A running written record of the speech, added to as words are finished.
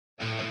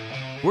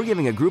we're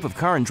giving a group of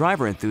car and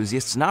driver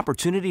enthusiasts an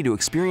opportunity to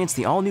experience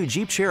the all-new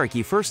Jeep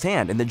Cherokee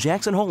firsthand in the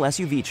Jackson Hole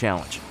SUV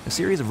Challenge, a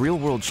series of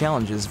real-world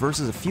challenges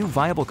versus a few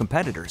viable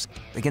competitors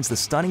against the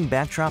stunning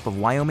backdrop of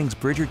Wyoming's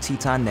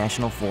Bridger-Teton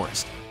National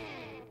Forest.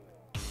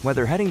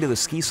 Whether heading to the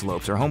ski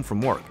slopes or home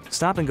from work,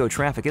 stop-and-go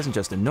traffic isn't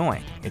just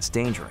annoying, it's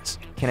dangerous.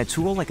 Can a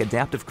tool like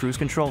adaptive cruise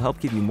control help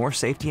give you more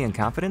safety and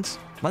confidence?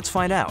 Let's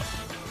find out.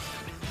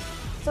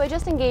 So I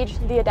just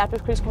engaged the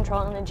adaptive cruise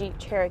control in the Jeep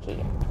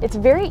Cherokee. It's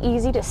very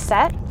easy to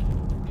set.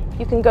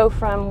 You can go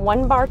from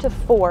 1 bar to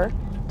 4,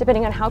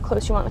 depending on how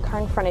close you want the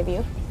car in front of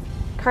you.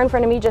 The car in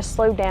front of me just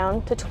slowed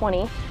down to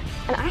 20,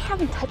 and I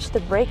haven't touched the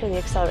brake or the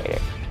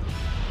accelerator.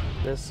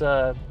 This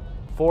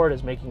Ford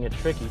is making it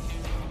tricky.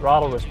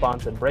 Throttle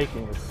response and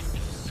braking is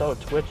so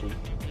twitchy.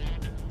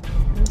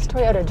 This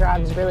Toyota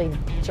drives really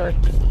jerky.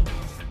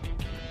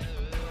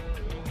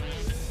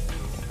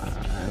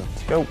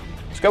 Let's go.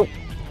 Let's go.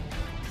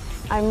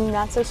 I'm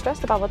not so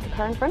stressed about what the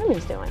car in front of me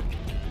is doing.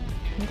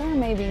 There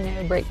may be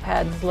no brake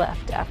pads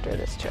left after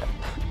this trip.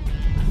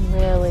 I'm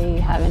really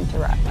having to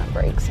rack my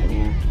brakes in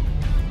here.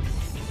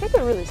 I think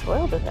they're really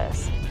spoiled with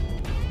this.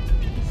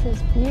 This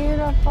is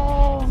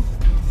beautiful.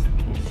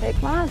 Can't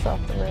take my eyes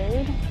off the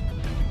road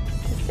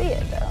to see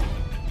it though.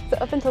 So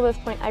up until this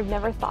point, I've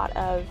never thought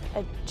of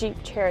a Jeep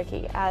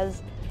Cherokee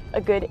as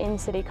a good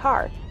in-city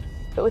car.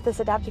 But with this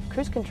adaptive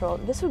cruise control,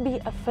 this would be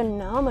a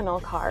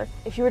phenomenal car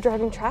if you were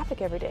driving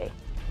traffic every day.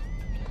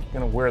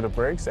 Gonna wear the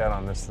brakes out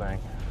on this thing.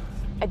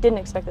 I didn't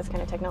expect this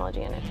kind of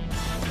technology in it.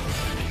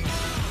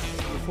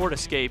 The Ford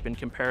Escape, in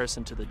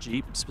comparison to the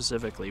Jeep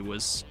specifically,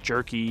 was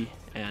jerky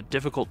and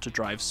difficult to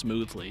drive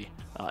smoothly.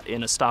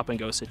 In a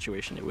stop-and-go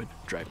situation, it would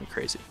drive me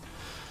crazy.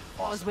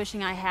 I was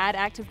wishing I had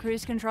active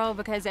cruise control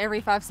because every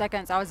 5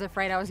 seconds I was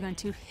afraid I was going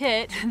to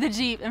hit the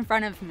Jeep in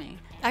front of me.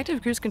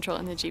 Active cruise control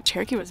in the Jeep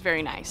Cherokee was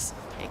very nice.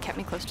 It kept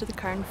me close to the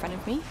car in front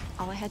of me.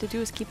 All I had to do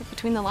was keep it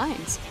between the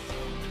lines.